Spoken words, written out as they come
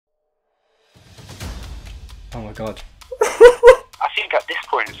Oh my god. I think at this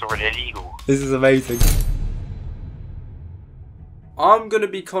point it's already illegal. This is amazing. I'm going to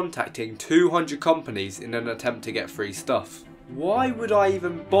be contacting 200 companies in an attempt to get free stuff. Why would I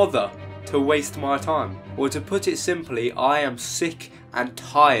even bother to waste my time? Or to put it simply, I am sick and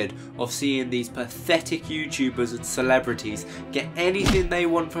tired of seeing these pathetic YouTubers and celebrities get anything they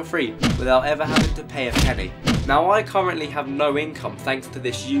want for free without ever having to pay a penny. Now, I currently have no income thanks to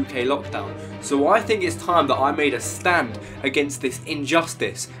this UK lockdown, so I think it's time that I made a stand against this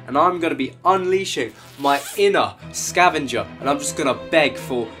injustice, and I'm going to be unleashing my inner scavenger, and I'm just going to beg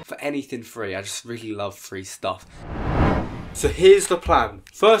for anything free. I just really love free stuff. So here's the plan.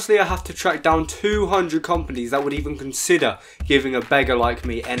 Firstly, I have to track down 200 companies that would even consider giving a beggar like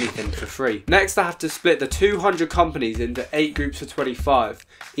me anything for free. Next, I have to split the 200 companies into 8 groups of 25.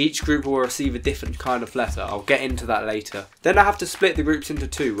 Each group will receive a different kind of letter. I'll get into that later. Then I have to split the groups into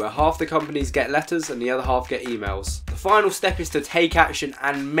 2, where half the companies get letters and the other half get emails. The final step is to take action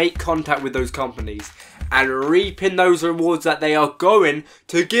and make contact with those companies and reap in those rewards that they are going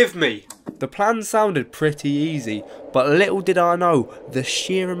to give me. The plan sounded pretty easy, but little did I know the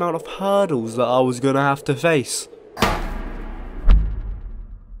sheer amount of hurdles that I was going to have to face.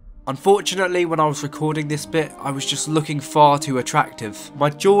 Unfortunately, when I was recording this bit, I was just looking far too attractive.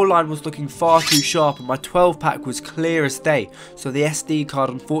 My jawline was looking far too sharp and my 12-pack was clear as day, so the SD card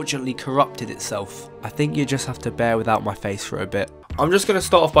unfortunately corrupted itself. I think you just have to bear without my face for a bit. I'm just going to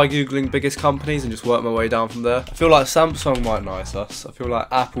start off by googling biggest companies and just work my way down from there. I feel like Samsung might nice us. I feel like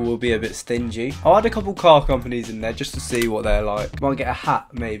Apple will be a bit stingy. I'll add a couple car companies in there just to see what they're like. Might get a hat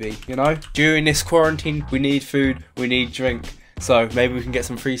maybe, you know? During this quarantine, we need food, we need drink. So maybe we can get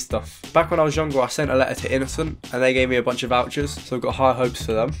some free stuff. Back when I was younger, I sent a letter to Innocent and they gave me a bunch of vouchers, so I've got high hopes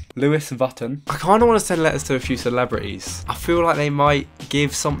for them. Lewis Vuitton. I kind of want to send letters to a few celebrities. I feel like they might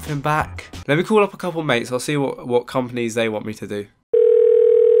give something back. Let me call up a couple mates. I'll see what companies they want me to do.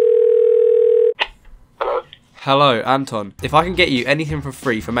 Hello? Hello, Anton. If I can get you anything for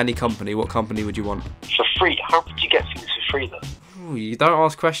free from any company, what company would you want? For free? How would you get things for free then? Ooh, you don't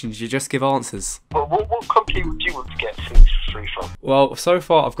ask questions, you just give answers. Well, what company would you want to get things for free from? Well, so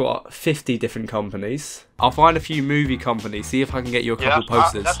far I've got 50 different companies. I'll find a few movie companies, see if I can get you a couple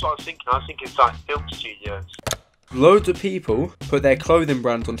posters. That's what I was thinking. I was thinking it's like film studios. Loads of people put their clothing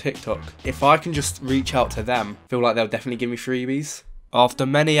brands on TikTok. If I can just reach out to them, I feel like they'll definitely give me freebies. After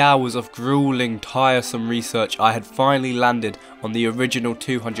many hours of grueling, tiresome research, I had finally landed on the original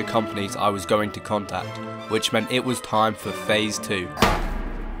 200 companies I was going to contact, which meant it was time for phase 2.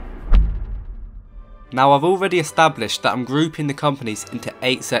 Now, I've already established that I'm grouping the companies into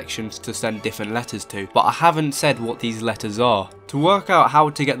 8 sections to send different letters to, but I haven't said what these letters are. To work out how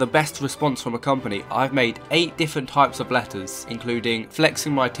to get the best response from a company, I've made 8 different types of letters, including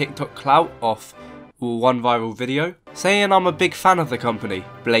flexing my TikTok clout off one viral video, saying I'm a big fan of the company,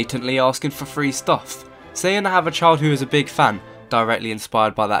 blatantly asking for free stuff, saying I have a child who is a big fan, directly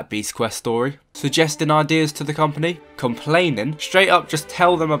inspired by that Beast Quest story, suggesting ideas to the company, complaining, straight up just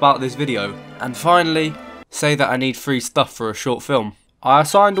tell them about this video, and finally, say that I need free stuff for a short film. I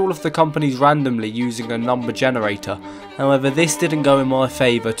assigned all of the companies randomly using a number generator, however this didn't go in my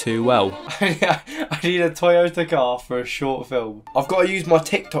favour too well. I need a Toyota car for a short film. I've got to use my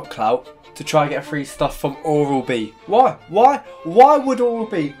TikTok clout to try and get free stuff from Oral-B. Why? Why would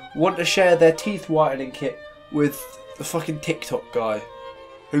Oral-B want to share their teeth whitening kit with the fucking TikTok guy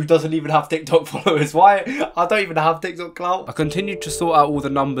who doesn't even have TikTok followers? Why? I don't even have TikTok clout. I continued to sort out all the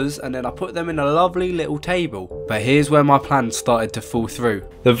numbers and then I put them in a lovely little table. But here's where my plan started to fall through.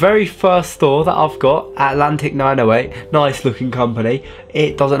 The very first store that I've got, Atlantic 908, nice looking company,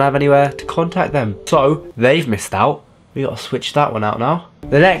 it doesn't have anywhere to contact them. So they've missed out. We gotta switch that one out now.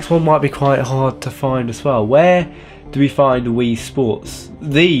 The next one might be quite hard to find as well. Where do we find Wii Sports?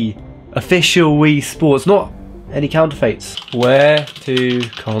 The official Wii Sports, not any counterfeits. Where to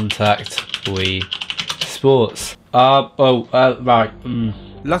contact Wii Sports? Right.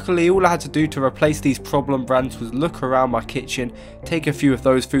 Luckily, all I had to do to replace these problem brands was look around my kitchen, take a few of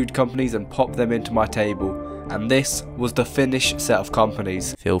those food companies and pop them into my table. And this was the finished set of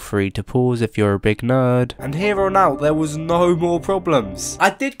companies. Feel free to pause if you're a big nerd. And here on out, there was no more problems.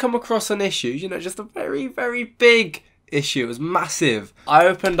 I did come across an issue, you know, just a very, very big issue. It was massive. I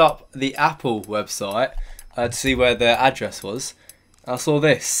opened up the Apple website to see where their address was. I saw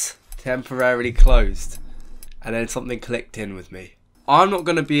this, temporarily closed. And then something clicked in with me. I'm not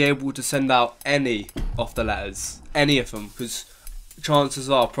going to be able to send out any of the letters, any of them, because chances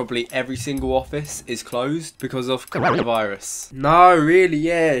are probably every single office is closed because of coronavirus. No, really,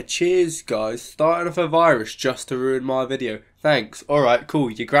 yeah. Cheers, guys. Starting off a virus just to ruin my video. Thanks. Alright,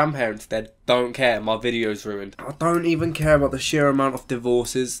 cool. Your grandparents dead. Don't care. My video's ruined. I don't even care about the sheer amount of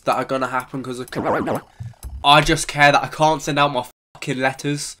divorces that are gonna happen because of corona. I just care that I can't send out my fucking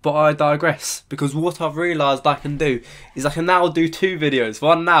letters. But I digress. Because what I've realised I can do is I can now do 2 videos.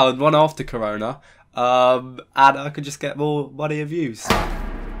 One now and one after corona. And I could just get more money and views.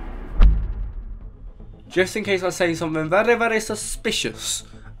 Just in case I say something very, very suspicious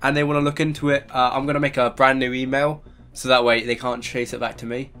and they want to look into it, I'm going to make a brand new email so that way they can't chase it back to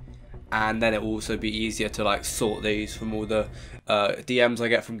me. And then it will also be easier to like sort these from all the DMs I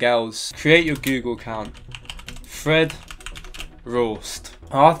get from girls. Create your Google account. Fred Roast.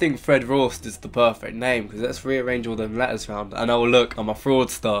 I think Fred Roast is the perfect name because let's rearrange all them letters round. And oh look, I'm a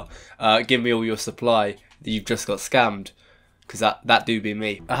fraudster. Give me all your supply. You've just got scammed. Because that do be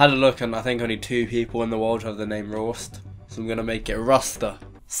me. I had a look and I think only 2 people in the world have the name Roast. So I'm going to make it Ruster.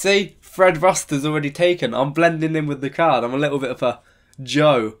 See? Fred Ruster's already taken. I'm blending in with the crowd. I'm a little bit of a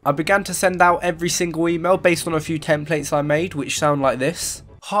Joe. I began to send out every single email based on a few templates I made which sound like this.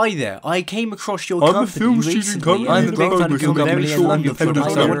 Hi there, I came across your company recently. I'm a big fan of your company in London for my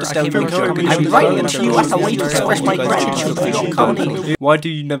I want to tell you I'm writing to you as a way to express my gratitude for your company. Why do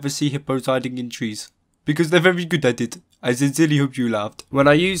you never see hippos hiding in trees? Because they're very good at it. I sincerely hope you laughed. When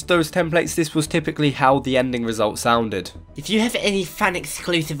I used those templates, this was typically how the ending result sounded. If you have any fan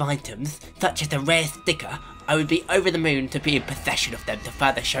exclusive items, such as a rare sticker, I would be over the moon to be in possession of them to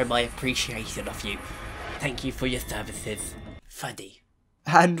further show my appreciation of you. Thank you for your services. Fuddy.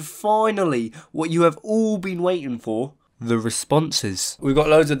 And finally, what you have all been waiting for, the responses. We've got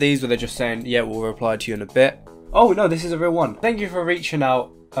loads of these where they're just saying, yeah, we'll reply to you in a bit. Oh no, this is a real one. Thank you for reaching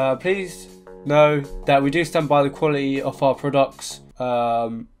out. Please know that we do stand by the quality of our products.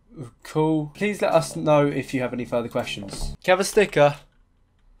 Cool. Please let us know if you have any further questions. Can I have a sticker?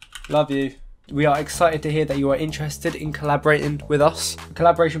 Love you. We are excited to hear that you are interested in collaborating with us.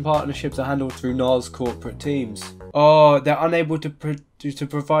 Collaboration partnerships are handled through NAR's corporate teams. Oh, they're unable to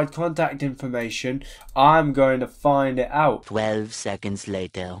provide contact information. I'm going to find it out. 12 seconds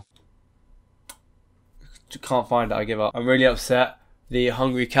later. Can't find it, I give up. I'm really upset. The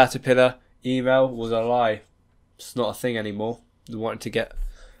Hungry Caterpillar email was a lie. It's not a thing anymore. I wanted to get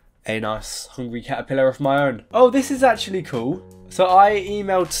a nice Hungry Caterpillar of my own. Oh, this is actually cool. So I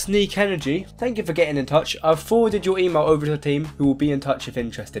emailed Sneak Energy. Thank you for getting in touch. I've forwarded your email over to the team who will be in touch if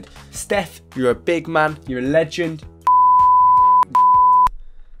interested. Steph, you're a big man. You're a legend.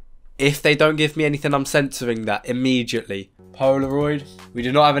 If they don't give me anything, I'm censoring that immediately. Polaroid. We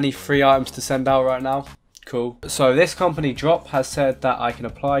do not have any free items to send out right now. Cool. So this company Drop has said that I can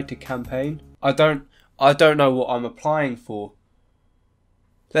apply to campaign. I don't know what I'm applying for.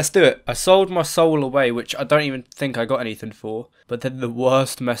 Let's do it. I sold my soul away, which I don't even think I got anything for. But then the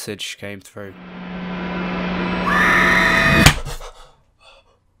worst message came through.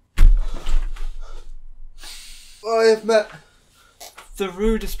 I have met the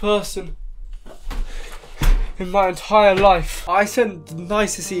rudest person in my entire life. I sent the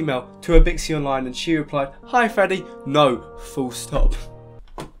nicest email to a Bixie Online and she replied, "Hi Freddy." No, full stop.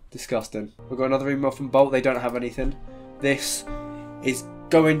 Disgusting. We've got another email from Bolt. They don't have anything. This is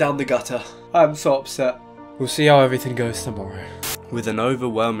going down the gutter. I'm so upset. We'll see how everything goes tomorrow. With an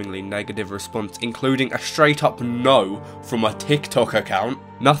overwhelmingly negative response, including a straight up no from a TikTok account,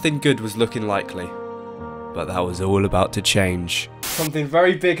 nothing good was looking likely. But that was all about to change. Something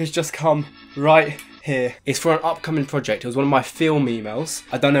very big has just come right here. It's for an upcoming project. It was one of my film emails.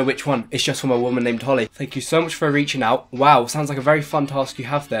 I don't know which one. It's just from a woman named Holly. Thank you so much for reaching out. Wow, sounds like a very fun task you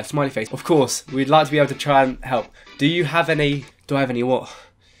have there. Smiley face. Of course, we'd like to be able to try and help. Do I have any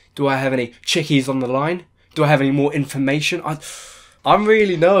chickies on the line? Do I have any more information? I'm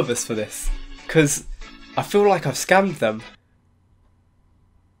really nervous for this because I feel like I've scammed them.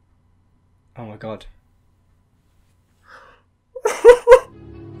 Oh my god.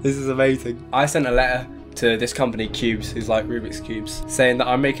 This is amazing. I sent a letter to this company, Cubes, who's like Rubik's Cubes, saying that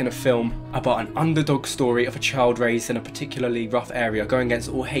I'm making a film about an underdog story of a child raised in a particularly rough area, going against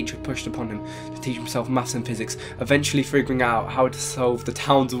all hatred pushed upon him to teach himself maths and physics, eventually figuring out how to solve the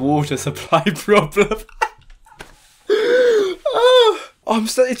town's water supply problem.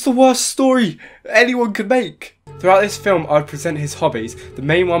 It's the worst story anyone could make. Throughout this film, I'd present his hobbies, the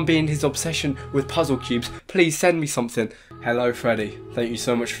main one being his obsession with puzzle cubes. Please send me something. Hello, Freddy. Thank you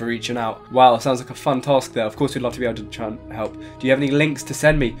so much for reaching out. Wow, sounds like a fun task there. Of course, we'd love to be able to try and help. Do you have any links to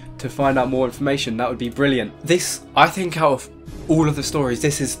send me to find out more information? That would be brilliant. This, I think out of all of the stories,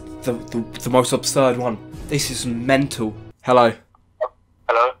 this is the most absurd one. This is mental. Hello.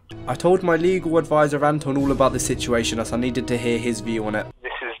 I told my legal advisor Anton all about the situation as I needed to hear his view on it.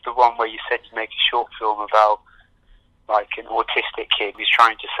 This is the one where you said you make a short film about, like, an autistic kid who's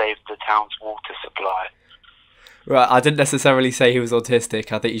trying to save the town's water supply. Right, I didn't necessarily say he was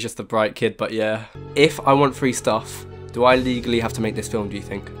autistic, I think he's just a bright kid, but yeah. If I want free stuff, do I legally have to make this film, do you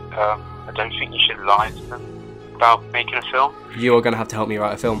think? I don't think you should lie to them about making a film. You are going to have to help me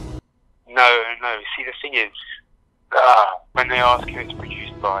write a film. No. See, the thing is, when they ask who it's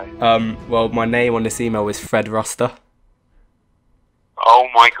produced by... Well, my name on this email is Fred Ruster. Oh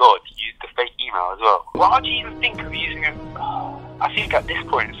my god, you used the fake email as well. Why would you even think of using a... I think at this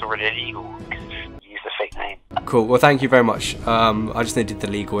point it's already illegal, because you used the fake name. Cool, well thank you very much. I just needed the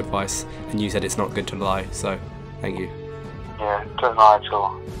legal advice, and you said it's not good to lie, so thank you. Yeah, don't lie at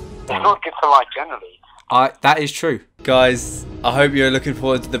all. It's not good to lie generally. That is true. Guys, I hope you're looking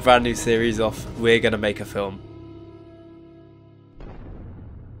forward to the brand new series of We're Gonna Make a Film.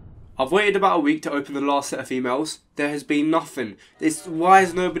 I've waited about a week to open the last set of emails. There has been nothing. Why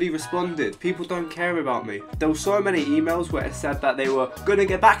has nobody responded? People don't care about me. There were so many emails where it said that they were gonna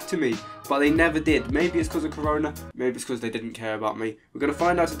get back to me, but they never did. Maybe it's because of Corona, maybe it's because they didn't care about me. We're gonna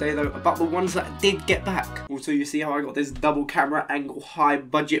find out today though about the ones that did get back. Also, you see how I got this double camera angle high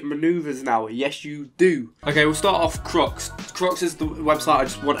budget maneuvers now? Yes, you do. Okay, we'll start off Crocs. Crocs is the website I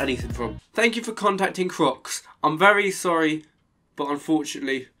just want anything from. Thank you for contacting Crocs. I'm very sorry, but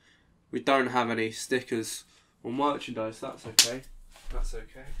unfortunately, we don't have any stickers or merchandise. That's okay. That's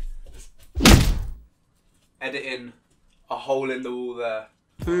okay. Edit in a hole in the wall there.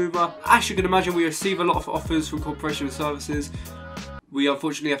 Puma. As you can imagine, we receive a lot of offers from corporation services. We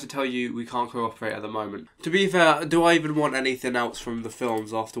unfortunately have to tell you we can't cooperate at the moment. To be fair, do I even want anything else from the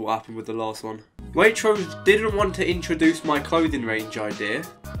films after what happened with the last one? Waitrose didn't want to introduce my clothing range idea,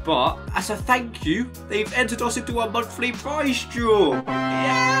 but as a thank you, they've entered us into a monthly prize draw.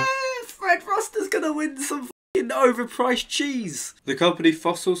 Yeah! Fred Ruster's gonna win some f***ing overpriced cheese. The company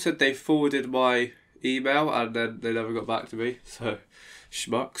Fossil said they forwarded my email and then they never got back to me, so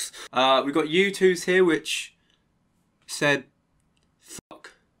schmucks. We got U2's here which said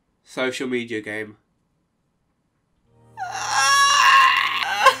fuck social media game.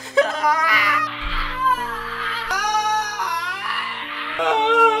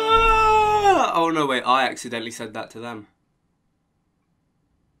 Oh no wait, I accidentally said that to them.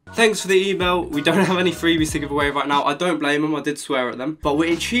 Thanks for the email. We don't have any freebies to give away right now. I don't blame them, I did swear at them. But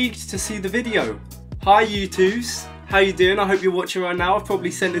we're intrigued to see the video. Hi U2s, how you doing? I hope you're watching right now. I've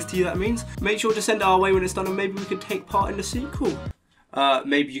probably sent this to you, that means. Make sure to send it our way when it's done and maybe we could take part in the sequel.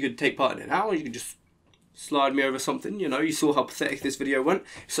 Maybe you could take part in it now, or you can just slide me over something, you know. You saw how pathetic this video went.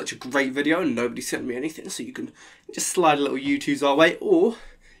 It's such a great video and nobody sent me anything, so you can just slide a little U2s our way, or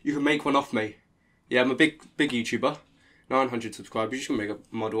you can make one off me. Yeah, I'm a big YouTuber. 900 subscribers, you can make a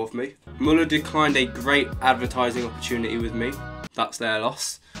model of me. Muller declined a great advertising opportunity with me. That's their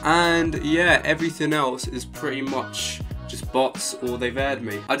loss. And yeah, everything else is pretty much just bots or they've aired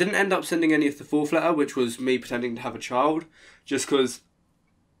me. I didn't end up sending any of the fourth letter, which was me pretending to have a child, just because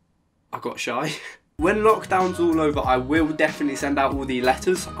I got shy. When lockdown's all over, I will definitely send out all the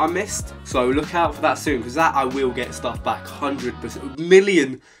letters I missed. So look out for that soon, because that I will get stuff back 100%,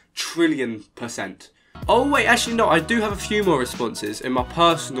 million, trillion %. Oh wait, actually no, I do have a few more responses in my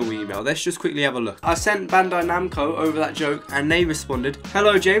personal email. Let's just quickly have a look. I sent Bandai Namco over that joke and they responded,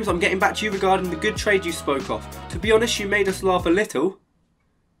 "Hello James, I'm getting back to you regarding the good trade you spoke of. To be honest, you made us laugh a little.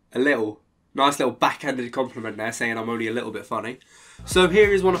 A little. Nice little backhanded compliment there, saying I'm only a little bit funny. So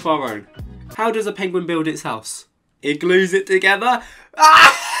here is one of our own. How does a penguin build its house? It glues it together."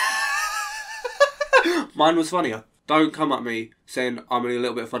 Ah! Mine was funnier. Don't come at me saying I'm only a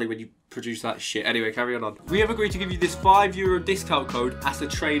little bit funny when you produce that shit. Anyway, carry on. We have agreed to give you this €5 discount code as a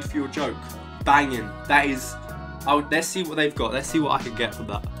trade for your joke. Banging. That is... Oh, let's see what they've got. Let's see what I can get from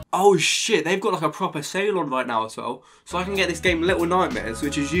that. Oh shit, they've got like a proper sale on right now as well. So I can get this game Little Nightmares,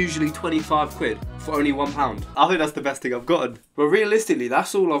 which is usually 25 quid for only £1. I think that's the best thing I've gotten. But realistically,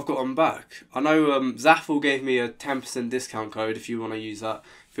 that's all I've gotten back. I know Zaffle gave me a 10% discount code if you want to use that.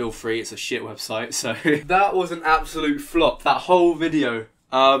 Feel free, it's a shit website, so... That was an absolute flop, that whole video.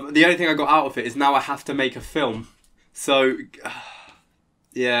 The only thing I got out of it is now I have to make a film. So,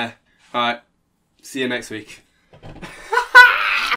 yeah. Alright, see you next week.